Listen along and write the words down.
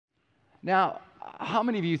Now, how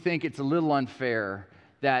many of you think it's a little unfair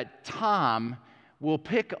that Tom will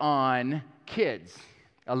pick on kids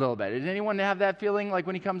a little bit? Does anyone have that feeling, like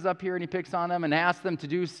when he comes up here and he picks on them and asks them to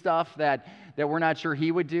do stuff that we're not sure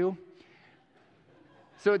he would do?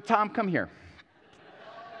 So, Tom, come here.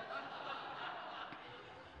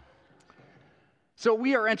 So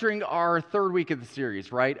we are entering our third week of the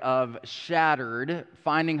series, right, of Shattered,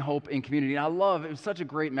 Finding Hope in Community. And it was such a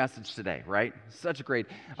great message today, right? Such a great,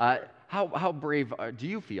 how brave do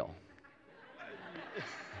you feel?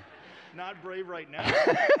 Not brave right now.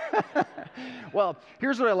 Well,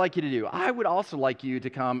 here's what I'd like you to do. I would also like you to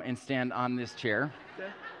come and stand on this chair.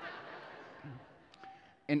 Okay.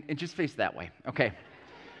 And just face that way, okay?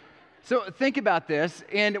 So think about this,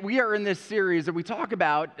 and we are in this series that we talk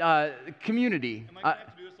about community. Am I going to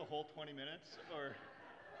have to do this the whole 20 minutes?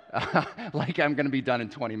 Or? Like I'm going to be done in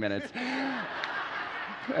 20 minutes.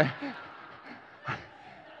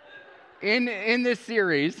 In this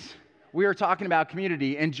series, we are talking about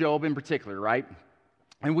community, and Job in particular, right?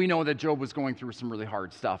 And we know that Job was going through some really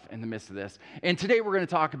hard stuff in the midst of this. And today we're going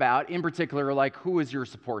to talk about, in particular, like, who is your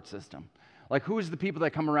support system? Like, who is the people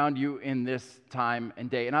that come around you in this time and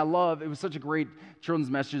day? And it was such a great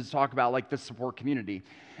children's message to talk about, like, the support community.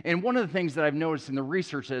 And one of the things that I've noticed in the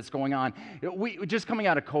research that's going on, we just coming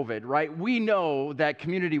out of COVID, right? We know that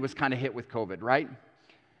community was kind of hit with COVID, right?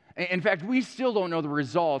 In fact, we still don't know the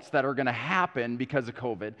results that are going to happen because of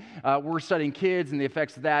COVID. We're studying kids and the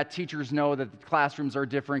effects of that. Teachers know that the classrooms are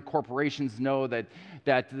different. Corporations know that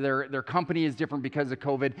their company is different because of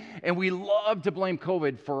COVID. And we love to blame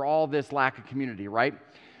COVID for all this lack of community, right?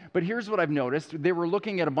 But here's what I've noticed. They were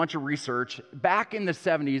looking at a bunch of research back in the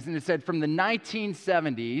 70s, and it said from the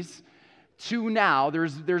 1970s to now,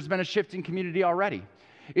 there's been a shift in community already.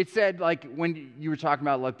 It said, like, when you were talking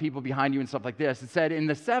about, like, people behind you and stuff like this, it said in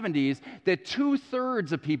the 70s that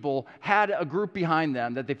 2/3 of people had a group behind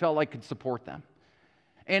them that they felt like could support them.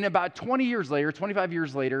 And about 20 years later, 25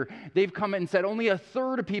 years later, they've come in and said only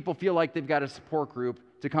 1/3 of people feel like they've got a support group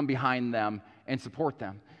to come behind them and support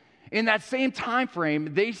them. In that same time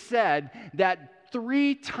frame, they said that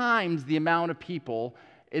 3 times the amount of people,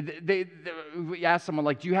 we asked someone,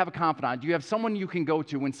 like, do you have a confidant? Do you have someone you can go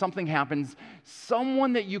to when something happens,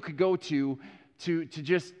 someone that you could go to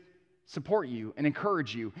just support you and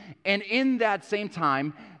encourage you? And in that same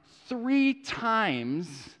time, 3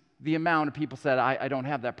 times the amount of people said, I don't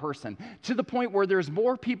have that person. To the point where there's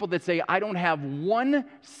more people that say, I don't have one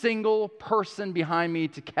single person behind me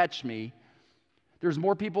to catch me. There's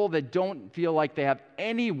more people that don't feel like they have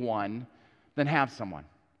anyone than have someone.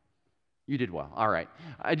 You did well. All right.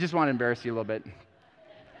 I just want to embarrass you a little bit.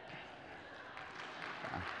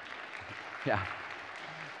 Yeah.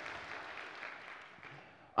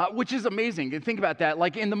 Which is amazing. Think about that.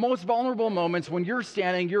 Like, in the most vulnerable moments, when you're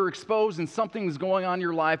standing, you're exposed, and something's going on in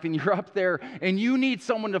your life, and you're up there, and you need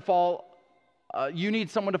someone to fall. You need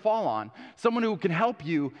someone to fall on, someone who can help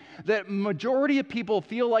you. That majority of people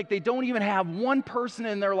feel like they don't even have one person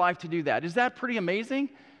in their life to do that. Is that pretty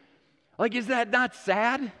amazing? Like, is that not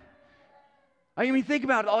sad? I mean, think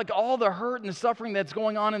about it, like, all the hurt and the suffering that's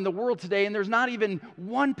going on in the world today, and there's not even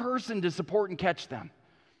one person to support and catch them.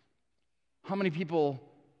 How many people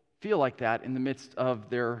feel like that in the midst of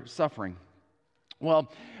their suffering?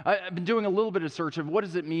 Well, I've been doing a little bit of search of what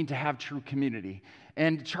does it mean to have true community.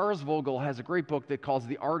 And Charles Vogel has a great book that calls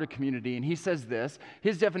The Art of Community, and he says this.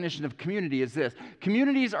 His definition of community is this: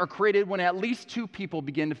 communities are created when at least 2 people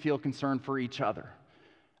begin to feel concern for each other.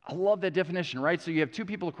 I love that definition, right? So you have 2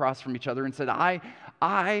 people across from each other and said, my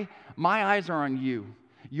eyes are on you.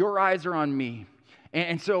 Your eyes are on me.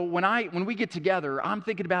 And so when we get together, I'm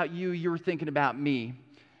thinking about you, you're thinking about me.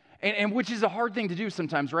 And which is a hard thing to do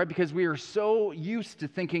sometimes, right? Because we are so used to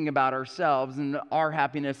thinking about ourselves and our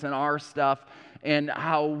happiness and our stuff and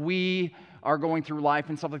how we are going through life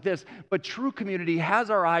and stuff like this. But true community has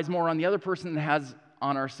our eyes more on the other person than it has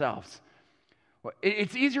on ourselves.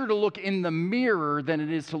 It's easier to look in the mirror than it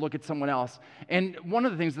is to look at someone else. And one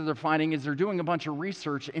of the things that they're finding is they're doing a bunch of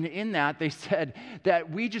research, and in that they said that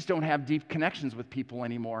we just don't have deep connections with people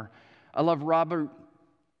anymore. I love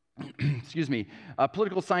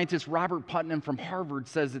political scientist Robert Putnam from Harvard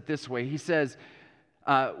says it this way. He says,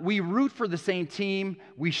 we root for the same team,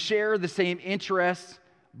 we share the same interests,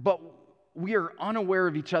 but we are unaware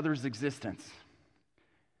of each other's existence.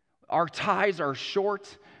 Our ties are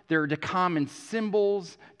short. They're to common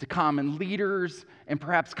symbols, to common leaders, and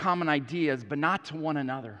perhaps common ideas, but not to one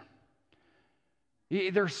another.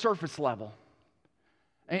 They're surface level.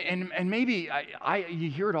 And maybe you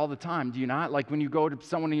hear it all the time, do you not? Like when you go to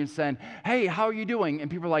someone and you're saying, hey, how are you doing?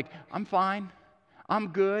 And people are like, I'm fine. I'm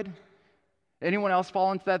good. Anyone else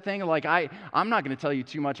fall into that thing? Like, I'm not going to tell you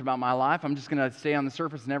too much about my life. I'm just going to stay on the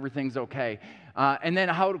surface and everything's okay. And then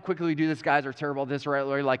how quickly we do this, guys are terrible at this, right?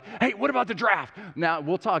 We're like, hey, what about the draft? Now,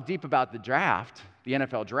 we'll talk deep about the draft, the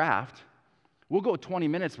NFL draft. We'll go 20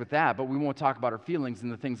 minutes with that, but we won't talk about our feelings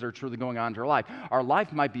and the things that are truly going on in our life. Our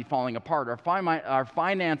life might be falling apart. Our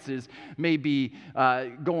finances may be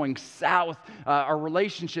going south. Our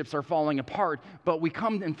relationships are falling apart. But we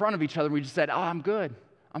come in front of each other and we just said, oh, I'm good.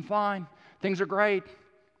 I'm fine. Things are great.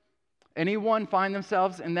 Anyone find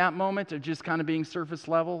themselves in that moment of just kind of being surface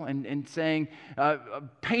level and saying,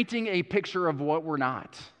 painting a picture of what we're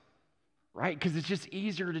not, right? Because it's just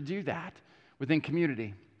easier to do that within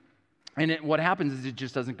community. And what happens is it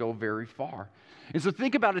just doesn't go very far. And so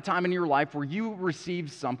think about a time in your life where you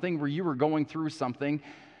received something, where you were going through something,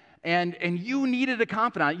 and you needed a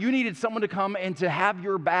confidant. You needed someone to come and to have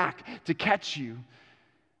your back, to catch you.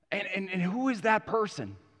 And who is that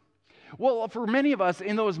person? Well, for many of us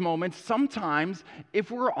in those moments, sometimes,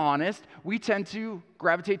 if we're honest, we tend to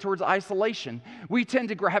gravitate towards isolation. We tend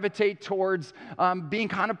to gravitate towards being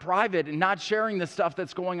kind of private and not sharing the stuff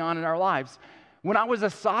that's going on in our lives. When I was a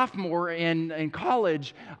sophomore in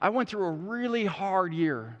college, I went through a really hard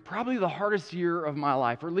year, probably the hardest year of my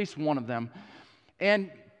life, or at least one of them. And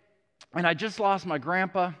I just lost my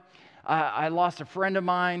grandpa. I lost a friend of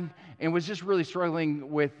mine and was just really struggling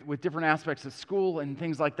with different aspects of school and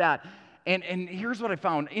things like that. And here's what I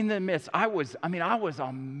found. In the midst, I was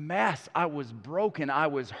a mess. I was broken. I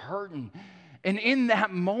was hurting. And in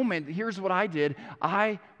that moment, here's what I did.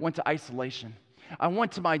 I went to isolation. I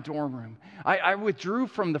went to my dorm room. I withdrew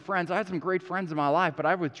from the friends. I had some great friends in my life, but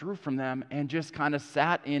I withdrew from them and just kind of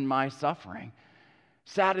sat in my suffering,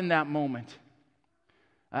 sat in that moment.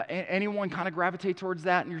 Anyone kind of gravitate towards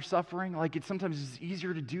that in your suffering? Like, sometimes it's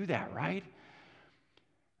easier to do that, right?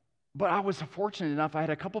 But I was fortunate enough, I had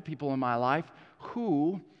a couple people in my life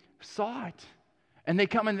who saw it. And they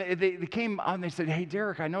come and they came out and they said, hey,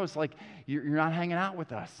 Derek, I noticed like you're not hanging out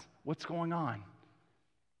with us. What's going on?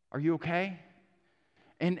 Are you okay?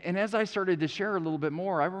 And as I started to share a little bit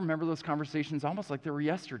more, I remember those conversations almost like they were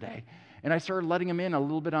yesterday. And I started letting them in a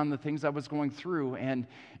little bit on the things I was going through. And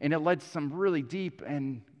it led to some really deep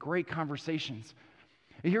and great conversations.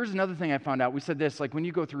 And here's another thing I found out. We said this, like when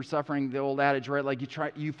you go through suffering, the old adage, right? Like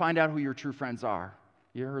you find out who your true friends are.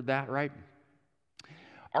 You heard that, right?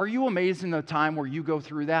 Are you amazed in the time where you go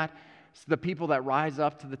through that? It's the people that rise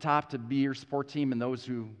up to the top to be your support team and those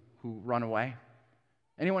who run away.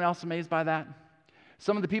 Anyone else amazed by that?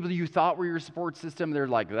 Some of the people that you thought were your support system, they're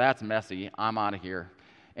like, that's messy, I'm out of here.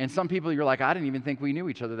 And some people you're like, I didn't even think we knew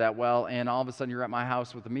each other that well, and all of a sudden you're at my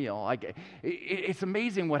house with a meal. Like, it's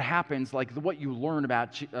amazing what happens, like what you learn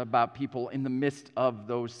about people in the midst of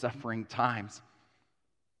those suffering times.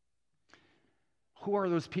 Who are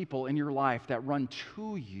those people in your life that run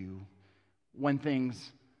to you when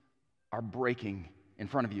things are breaking in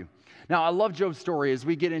front of you? Now, I love Job's story. As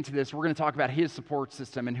we get into this, we're going to talk about his support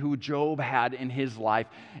system and who Job had in his life.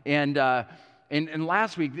 And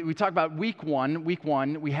last week, we talked about week one,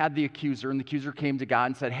 we had the accuser, and the accuser came to God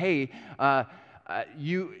and said, hey, God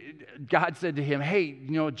said to him, hey,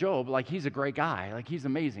 Job, like, he's a great guy. Like, he's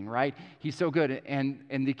amazing, right? He's so good. And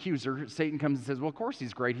the accuser, Satan, comes and says, well, of course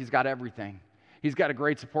he's great. He's got everything. He's got a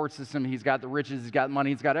great support system. He's got the riches. He's got money.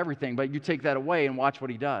 He's got everything. But you take that away and watch what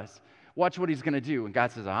he does. Watch what he's going to do. And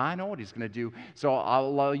God says, I know what he's going to do, so I'll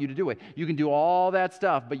allow you to do it. You can do all that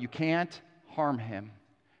stuff, but you can't harm him.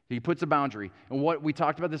 He puts a boundary. And what we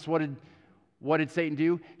talked about this, what did Satan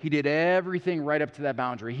do? He did everything right up to that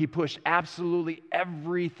boundary. He pushed absolutely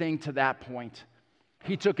everything to that point.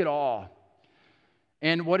 He took it all.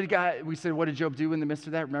 And what did Job do in the midst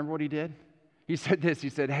of that? Remember what he did? He said this, he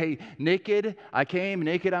said, hey, naked I came,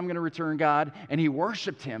 naked I'm going to return, God. And he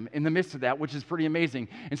worshiped him in the midst of that, which is pretty amazing.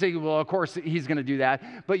 And say, well, of course he's going to do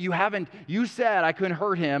that. But you said I couldn't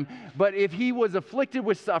hurt him. But if he was afflicted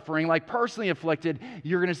with suffering, like personally afflicted,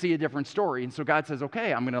 you're going to see a different story. And so God says,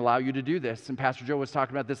 okay, I'm going to allow you to do this. And Pastor Joe was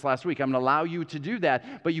talking about this last week. I'm going to allow you to do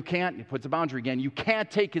that, but you can't, he puts a boundary again, you can't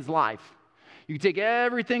take his life. You can take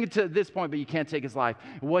everything to this point, but you can't take his life.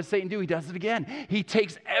 What does Satan do? He does it again. He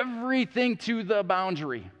takes everything to the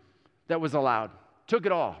boundary that was allowed. Took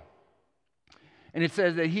it all. And it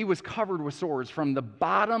says that he was covered with sores from the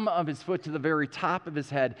bottom of his foot to the very top of his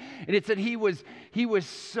head. And it said he was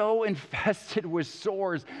so infested with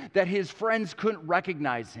sores that his friends couldn't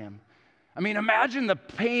recognize him. I mean, imagine the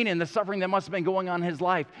pain and the suffering that must have been going on in his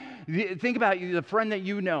life. Think about the friend that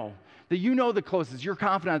you know the closest, you're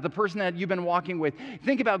confident, the person that you've been walking with.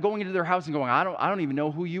 Think about going into their house and going, I don't even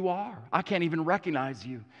know who you are. I can't even recognize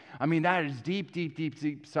you. I mean, that is deep, deep, deep,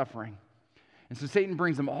 deep suffering. And so Satan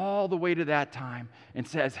brings him all the way to that time and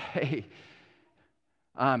says, hey,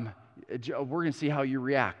 Job, we're going to see how you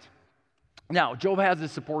react. Now, Job has a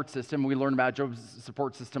support system. We learn about Job's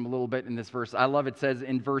support system a little bit in this verse. I love it. It says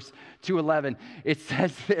in verse 2:11, it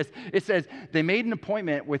says this. It says, they made an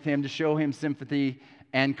appointment with him to show him sympathy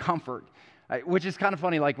and comfort, which is kind of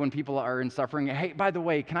funny, like when people are in suffering. Hey, by the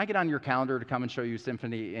way, can I get on your calendar to come and show you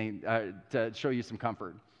sympathy and to show you some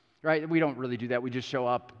comfort? Right? We don't really do that. We just show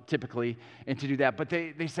up typically and to do that. But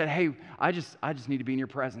they said, hey, I just need to be in your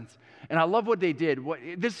presence. And I love what they did.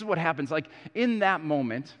 This is what happens. Like in that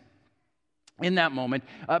moment,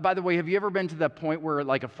 by the way, have you ever been to that point where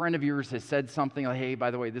like a friend of yours has said something like, hey,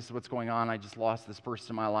 by the way, this is what's going on. I just lost this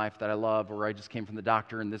person in my life that I love, or I just came from the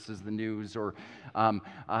doctor and this is the news, or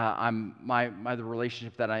the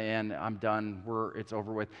relationship that I'm done, it's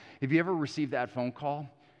over with. Have you ever received that phone call?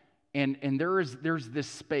 And there's this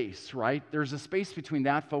space, right? There's a space between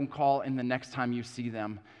that phone call and the next time you see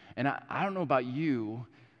them. And I don't know about you,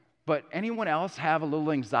 but anyone else have a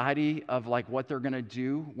little anxiety of like what they're going to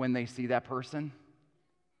do when they see that person?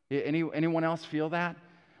 Anyone else feel that?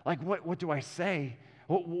 Like, what do I say?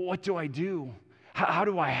 What do I do? How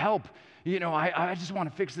do I help? You know, I just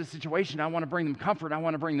want to fix this situation. I want to bring them comfort. I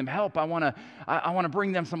want to bring them help. I want to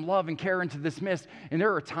bring them some love and care into this mist. And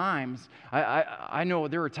there are times, I know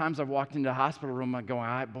there are times I've walked into a hospital room and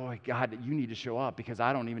going, boy, God, you need to show up because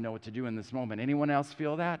I don't even know what to do in this moment. Anyone else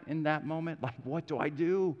feel that in that moment? Like, what do I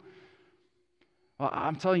do? Well,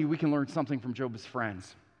 I'm telling you, we can learn something from Job's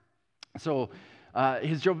friends. So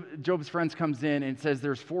Job's friends comes in and says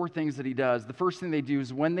there's 4 things that he does. The first thing they do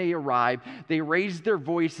is when they arrive, they raised their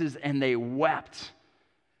voices and they wept.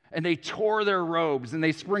 And they tore their robes and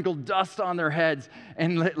they sprinkled dust on their heads.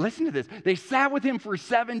 And listen to this. They sat with him for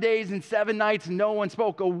 7 days and 7 nights and no one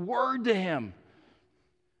spoke a word to him.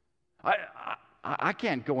 I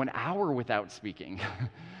can't go an hour without speaking.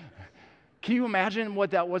 Can you imagine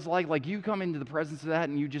what that was like? Like you come into the presence of that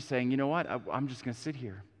and you just saying, you know what, I'm just going to sit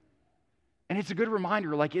here. And it's a good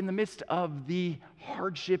reminder, like in the midst of the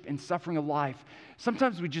hardship and suffering of life,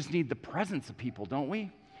 sometimes we just need the presence of people, don't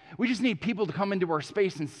we? We just need people to come into our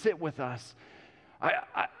space and sit with us.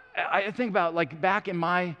 I think about like back in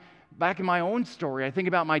my own story, I think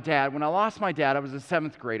about my dad. When I lost my dad, I was a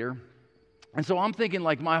 7th grader. And so I'm thinking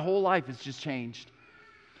like my whole life has just changed.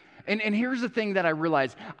 And here's the thing that I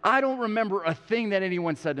realized. I don't remember a thing that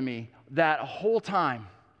anyone said to me that whole time.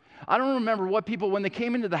 I don't remember what people, when they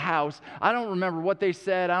came into the house, I don't remember what they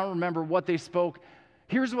said. I don't remember what they spoke.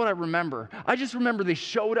 Here's what I remember. I just remember they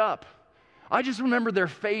showed up. I just remember their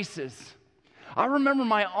faces. I remember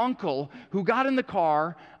my uncle who got in the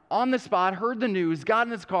car on the spot, heard the news, got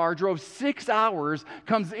in his car, drove 6 hours,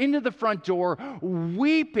 comes into the front door,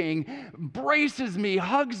 weeping, braces me,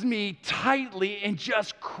 hugs me tightly, and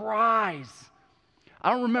just cries.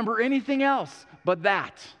 I don't remember anything else but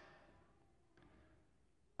that.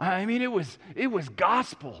 I mean, it was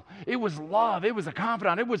gospel. It was love. It was a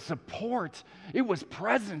confidant. It was support. It was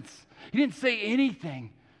presence. He didn't say anything.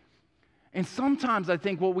 And sometimes I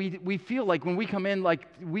think what we feel like when we come in, like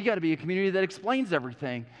we got to be a community that explains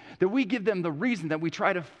everything, that we give them the reason, that we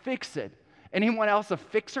try to fix it. Anyone else a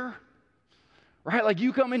fixer? Right? Like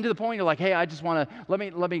you come into the point, you're like, hey, I just want to, let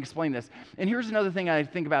me explain this. And here's another thing I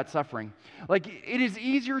think about suffering. Like it is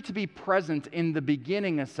easier to be present in the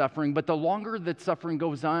beginning of suffering, but the longer that suffering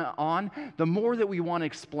goes on, the more that we want to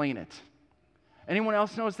explain it. Anyone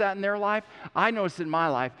else notice that in their life? I notice it in my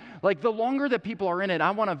life. Like the longer that people are in it, I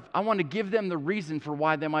want to give them the reason for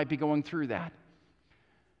why they might be going through that.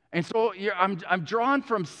 And so I'm drawn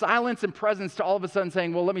from silence and presence to all of a sudden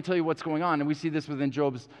saying, well, let me tell you what's going on. And we see this within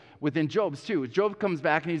Job's too. Job comes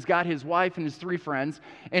back and he's got his wife and his 3 friends.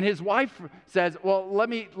 And his wife says, well, let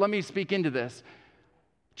me speak into this.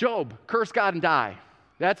 Job, curse God and die.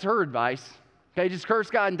 That's her advice. Okay, just curse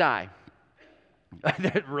God and die.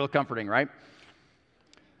 That's real comforting, right?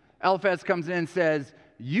 Eliphaz comes in and says,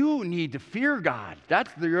 you need to fear God.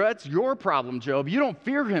 That's your problem, Job. You don't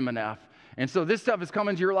fear him enough. And so this stuff has come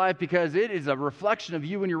into your life because it is a reflection of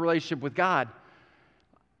you and your relationship with God.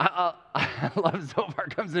 I love Zophar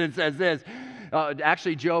comes in and says this.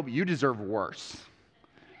 Actually, Job, you deserve worse.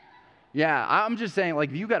 Yeah, I'm just saying, like,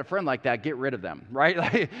 if you got a friend like that, get rid of them,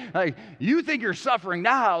 right? Like you think you're suffering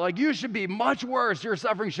now. Like, you should be much worse. Your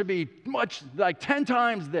suffering should be much, like 10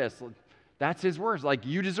 times this. That's his words. Like,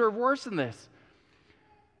 you deserve worse than this.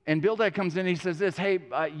 And Bildad comes in and he says this, hey,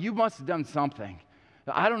 you must have done something.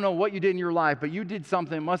 I don't know what you did in your life, but you did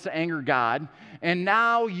something that must have angered God, and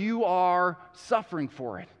now you are suffering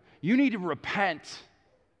for it. You need to repent.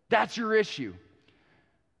 That's your issue.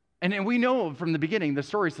 And we know from the beginning, the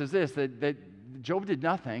story says this, that Job did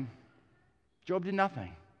nothing. Job did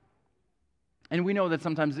nothing. And we know that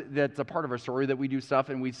sometimes that's a part of our story, that we do stuff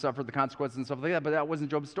and we suffer the consequences and stuff like that, but that wasn't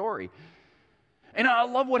Job's story. And I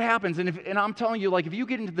love what happens. And I'm telling you, like, if you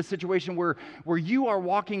get into the situation where you are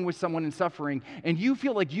walking with someone in suffering and you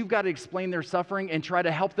feel like you've got to explain their suffering and try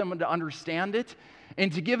to help them to understand it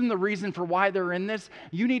and to give them the reason for why they're in this,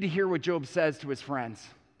 you need to hear what Job says to his friends.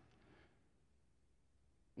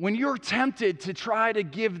 When you're tempted to try to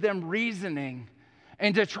give them reasoning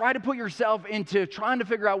and to try to put yourself into trying to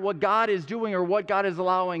figure out what God is doing or what God is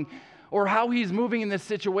allowing or how he's moving in this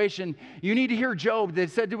situation, you need to hear Job that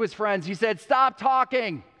said to his friends, he said, stop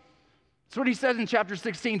talking. That's what he says in chapter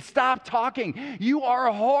 16. Stop talking. You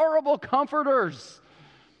are horrible comforters.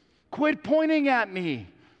 Quit pointing at me.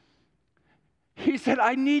 He said,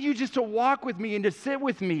 I need you just to walk with me and to sit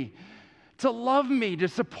with me, to love me, to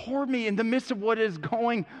support me in the midst of what is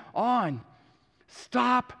going on.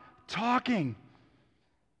 Stop talking.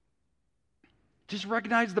 Just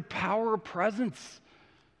recognize the power of presence.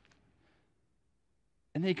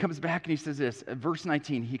 And then he comes back and he says this, at verse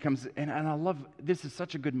 19, he comes, and I love, this is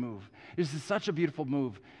such a good move. This is such a beautiful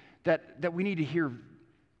move that we need to hear.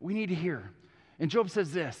 We need to hear. And Job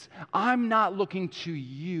says this, I'm not looking to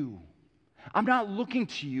you. I'm not looking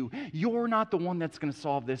to you. You're not the one that's going to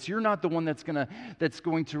solve this. You're not the one that's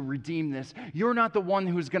going to redeem this. You're not the one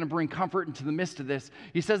who's going to bring comfort into the midst of this.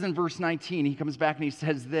 He says in verse 19, he comes back and he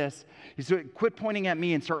says this. He said, quit pointing at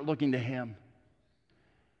me and start looking to him.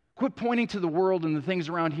 Quit pointing to the world and the things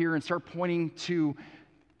around here and start pointing to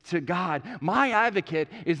God. My advocate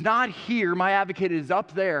is not here. My advocate is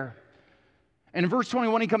up there. And in verse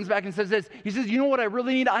 21, he comes back and says this. He says, you know what I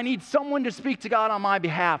really need? I need someone to speak to God on my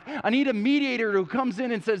behalf. I need a mediator who comes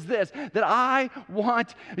in and says this, that I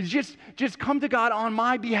want, just come to God on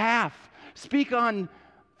my behalf. Speak on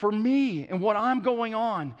for me and what I'm going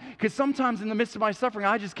on. Because sometimes in the midst of my suffering,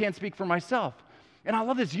 I just can't speak for myself. And I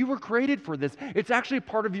love this. You were created for this. It's actually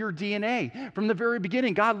part of your DNA. From the very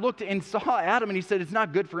beginning, God looked and saw Adam and he said, it's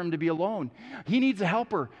not good for him to be alone. He needs a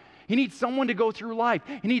helper. He needs someone to go through life.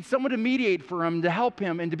 He needs someone to mediate for him, to help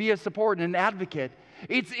him, and to be a support and an advocate.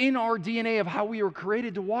 It's in our DNA of how we were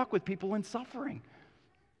created to walk with people in suffering.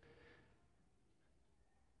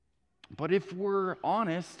 But if we're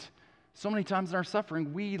honest, so many times in our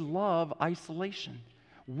suffering, we love isolation.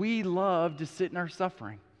 We love to sit in our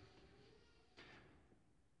suffering.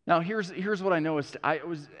 Now, here's what I noticed.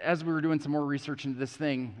 As we were doing some more research into this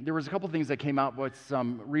thing, there was a couple things that came out with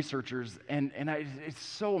some researchers, and it's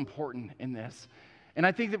so important in this. And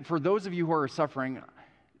I think that for those of you who are suffering,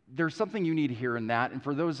 there's something you need to hear in that. And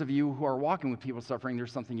for those of you who are walking with people suffering,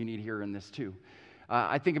 there's something you need to hear in this too.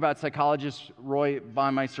 I think about psychologist Roy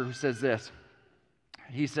Baumeister, who says this.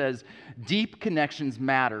 He says, deep connections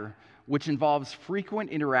matter, which involves frequent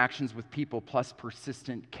interactions with people plus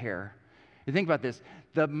persistent care. You think about this.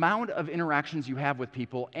 The amount of interactions you have with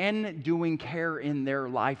people and doing care in their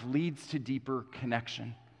life leads to deeper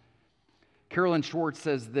connection. Carolyn Schwartz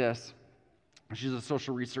says this. She's a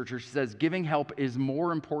social researcher. She says, giving help is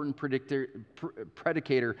more important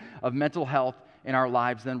predicator of mental health in our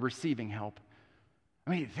lives than receiving help. I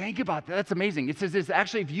mean, think about that. That's amazing. It says this,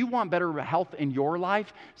 actually, if you want better health in your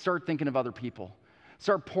life, start thinking of other people.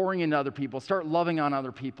 Start pouring into other people. Start loving on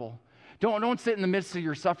other people. Don't sit in the midst of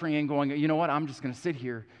your suffering and going, you know what, I'm just going to sit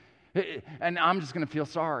here and I'm just going to feel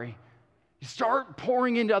sorry. You start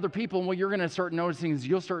pouring into other people, and what you're going to start noticing is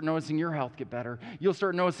you'll start noticing your health get better. You'll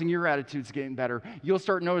start noticing your attitudes getting better. You'll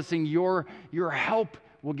start noticing your help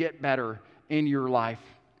will get better in your life.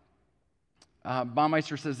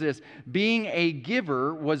 Baumeister says this, being a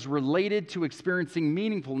giver was related to experiencing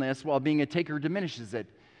meaningfulness, while being a taker diminishes it.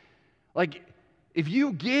 Like, if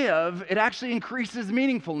you give, it actually increases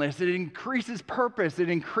meaningfulness. It increases purpose. It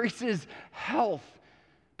increases health.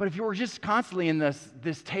 But if you're just constantly in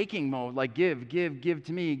this taking mode, like give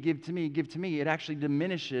to me, give to me, give to me, it actually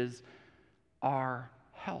diminishes our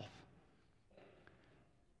health.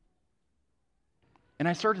 And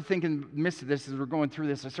I started thinking, in the midst of this, as we're going through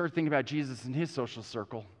this, I started thinking about Jesus and his social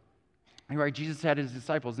circle. Right? Jesus had his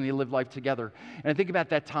disciples and they lived life together. And I think about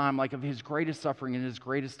that time, like of his greatest suffering and his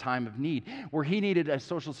greatest time of need, where he needed a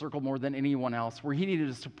social circle more than anyone else, where he needed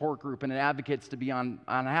a support group and advocates to be on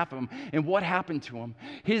half of him. And what happened to him?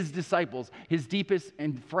 His disciples, his deepest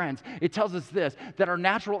and friends. It tells us this, that our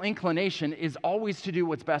natural inclination is always to do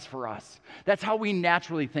what's best for us. That's how we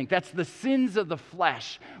naturally think. That's the sins of the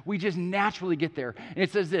flesh. We just naturally get there. And it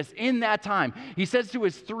says this, in that time, he says to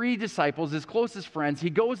his three disciples, his closest friends, he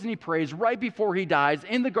goes and he prays right before he dies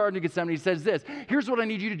in the Garden of Gethsemane. He says this, here's what I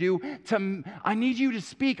need you to do. I need you to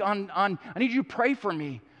speak I need you to pray for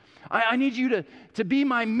me. I need you to be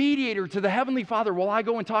my mediator to the Heavenly Father while I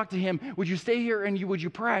go and talk to him. Would you stay here and would you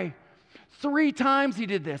pray? 3 times he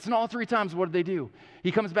did this, and all 3 times, what did they do?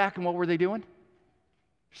 He comes back, and what were they doing?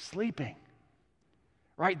 Sleeping.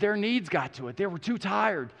 Right? Their needs got to it. They were too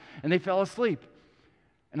tired, and they fell asleep.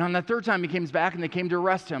 And on the 3rd time, he comes back, and they came to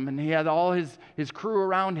arrest him, and he had all his crew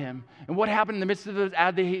around him. And what happened in the midst of this,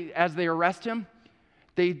 as they arrest him?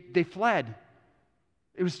 They fled.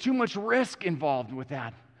 It was too much risk involved with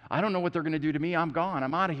that. I don't know what they're going to do to me. I'm gone.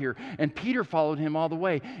 I'm out of here. And Peter followed him all the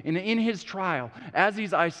way. And in his trial, as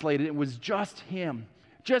he's isolated, it was just him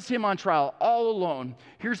on trial, all alone.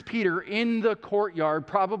 Here's Peter in the courtyard,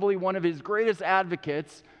 probably one of his greatest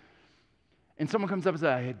advocates. And someone comes up and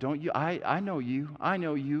says, hey, don't you? I know you. I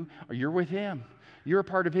know you. Or you're with him. You're a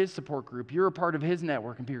part of his support group. You're a part of his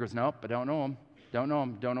network. And Peter goes, nope, I don't know him. Don't know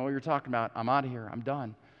him. Don't know what you're talking about. I'm out of here. I'm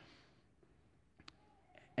done.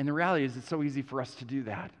 And the reality is, it's so easy for us to do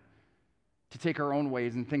that, to take our own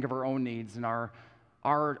ways and think of our own needs and our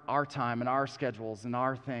time and our schedules and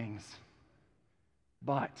our things.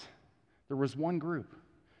 But there was one group.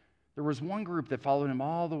 There was one group that followed him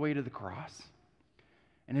all the way to the cross.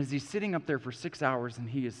 And as he's sitting up there for 6 hours and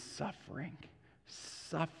he is suffering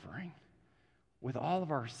with all of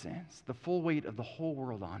our sins, the full weight of the whole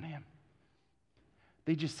world on him,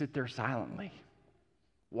 they just sit there silently,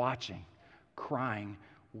 watching, crying,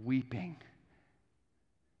 weeping,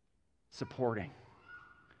 supporting.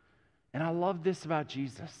 And I love this about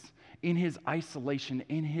Jesus. In his isolation,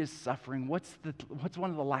 in his suffering, what's one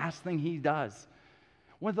of the last thing he does?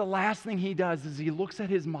 One of the last thing he does is he looks at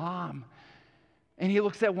his mom, and he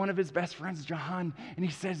looks at one of his best friends, John, and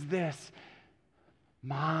he says this,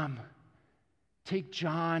 Mom, take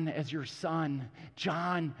John as your son.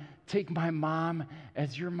 John, take my mom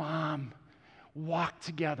as your mom. Walk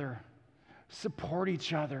together. Support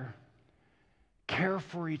each other, care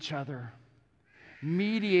for each other,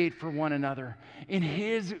 mediate for one another. In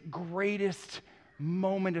his greatest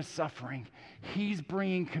moment of suffering, he's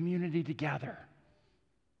bringing community together.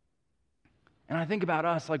 And I think about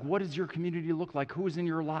us, like, what does your community look like? Who is in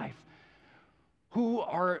your life?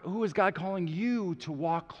 Who is God calling you to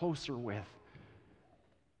walk closer with,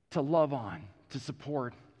 to love on, to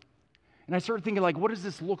support? And I started thinking, like, what does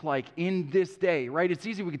this look like in this day, right? It's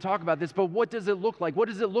easy, we can talk about this, but what does it look like? What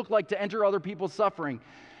does it look like to enter other people's suffering?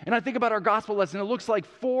 And I think about our gospel lesson. It looks like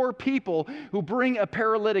 4 people who bring a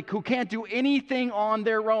paralytic who can't do anything on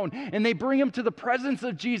their own. And they bring him to the presence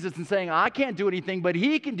of Jesus and saying, I can't do anything, but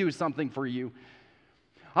he can do something for you.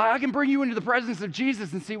 I can bring you into the presence of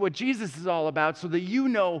Jesus and see what Jesus is all about so that you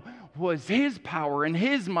know was his power and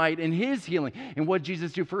his might and his healing. And what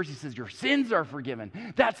Jesus do first? He says, your sins are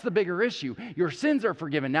forgiven. That's the bigger issue. Your sins are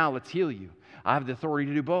forgiven. Now let's heal you. I have the authority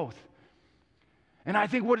to do both. And I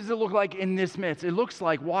think, what does it look like in this midst? It looks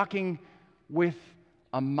like walking with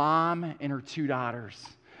a mom and her 2 daughters,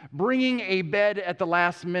 bringing a bed at the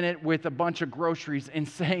last minute with a bunch of groceries and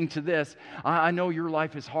saying to this, I know your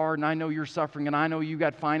life is hard, and I know you're suffering, and I know you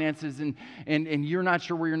got finances, and you're not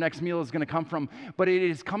sure where your next meal is going to come from, but it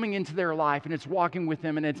is coming into their life, and it's walking with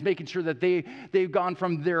them, and it's making sure that they've gone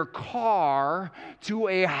from their car to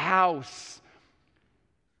a house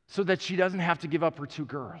so that she doesn't have to give up her 2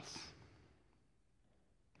 girls.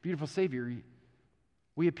 Beautiful Savior,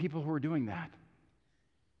 we have people who are doing that.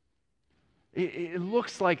 It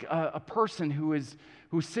looks like a person who's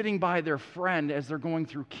sitting by their friend as they're going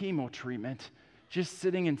through chemo treatment, just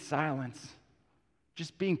sitting in silence,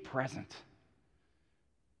 just being present.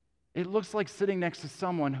 It looks like sitting next to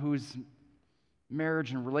someone whose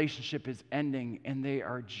marriage and relationship is ending and they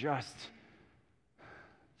are just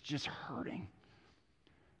hurting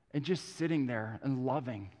and just sitting there and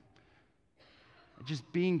loving, just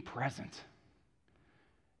being present.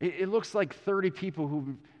 It looks like 30 people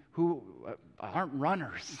who aren't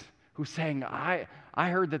runners, who's saying, I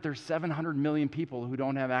heard that there's 700 million people who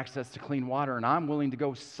don't have access to clean water, and I'm willing to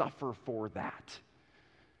go suffer for that.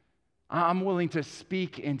 I'm willing to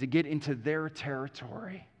speak and to get into their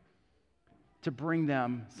territory to bring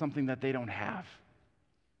them something that they don't have.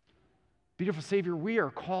 Beautiful Savior, we are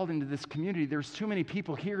called into this community. There's too many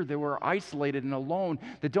people here that were isolated and alone,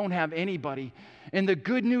 that don't have anybody. And the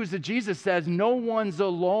good news that Jesus says, no one's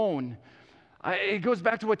alone. It goes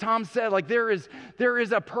back to what Tom said, like there is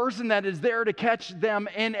a person that is there to catch them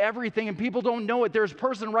in everything, and people don't know it. There's a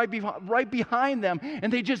person right behind them,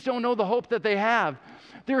 and they just don't know the hope that they have.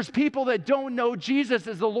 There's people that don't know Jesus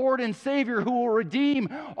as the Lord and Savior who will redeem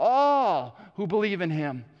all who believe in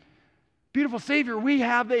him. Beautiful Savior, we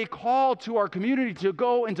have a call to our community to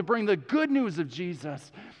go and to bring the good news of Jesus.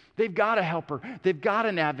 They've got a helper. They've got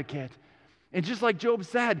an advocate. And just like Job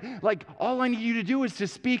said, like, all I need you to do is to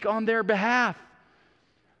speak on their behalf.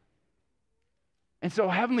 And so,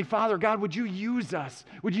 Heavenly Father, God, would you use us?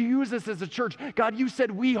 Would you use us as a church? God, you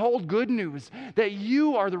said we hold good news, that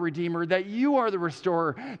you are the Redeemer, that you are the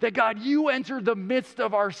Restorer, that, God, you enter the midst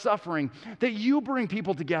of our suffering, that you bring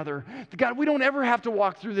people together. God, we don't ever have to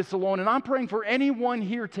walk through this alone. And I'm praying for anyone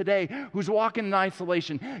here today who's walking in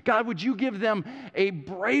isolation. God, would you give them a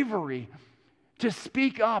bravery to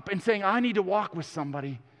speak up and saying, I need to walk with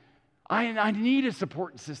somebody. I need a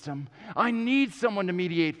support system. I need someone to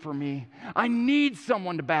mediate for me. I need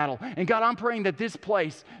someone to battle. And God, I'm praying that this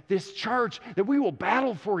place, this church, that we will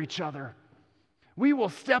battle for each other. We will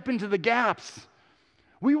step into the gaps.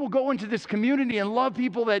 We will go into this community and love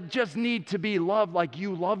people that just need to be loved like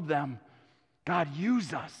you love them. God,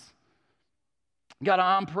 use us. God,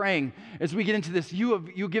 I'm praying as we get into this,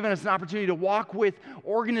 you've given us an opportunity to walk with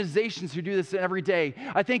organizations who do this every day.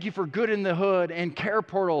 I thank you for Good in the Hood and Care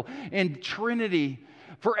Portal and Trinity,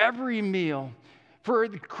 for every meal, for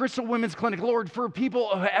the Crystal Women's Clinic, Lord, for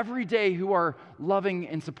people every day who are loving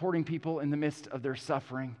and supporting people in the midst of their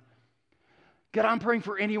suffering. God, I'm praying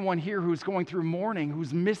for anyone here who's going through mourning,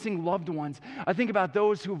 who's missing loved ones. I think about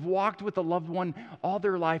those who've walked with a loved one all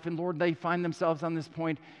their life, and Lord, they find themselves on this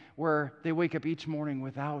point where they wake up each morning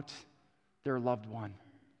without their loved one.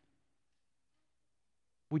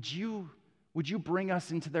 Would you bring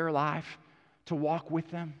us into their life to walk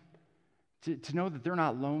with them, to know that they're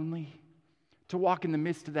not lonely, to walk in the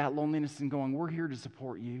midst of that loneliness and going, we're here to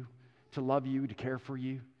support you, to love you, to care for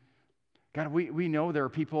you. God, we know there are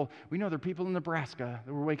people in Nebraska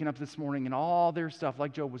that were waking up this morning and all their stuff,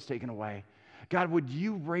 like Job, was taken away. God, would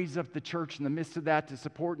you raise up the church in the midst of that to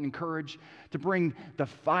support and encourage, to bring the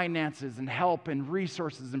finances and help and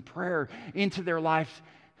resources and prayer into their life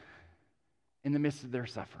in the midst of their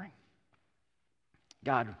suffering?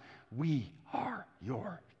 God, we are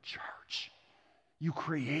your church. You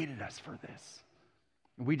created us for this.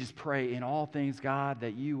 And we just pray in all things, God,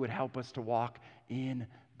 that you would help us to walk in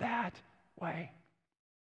that way.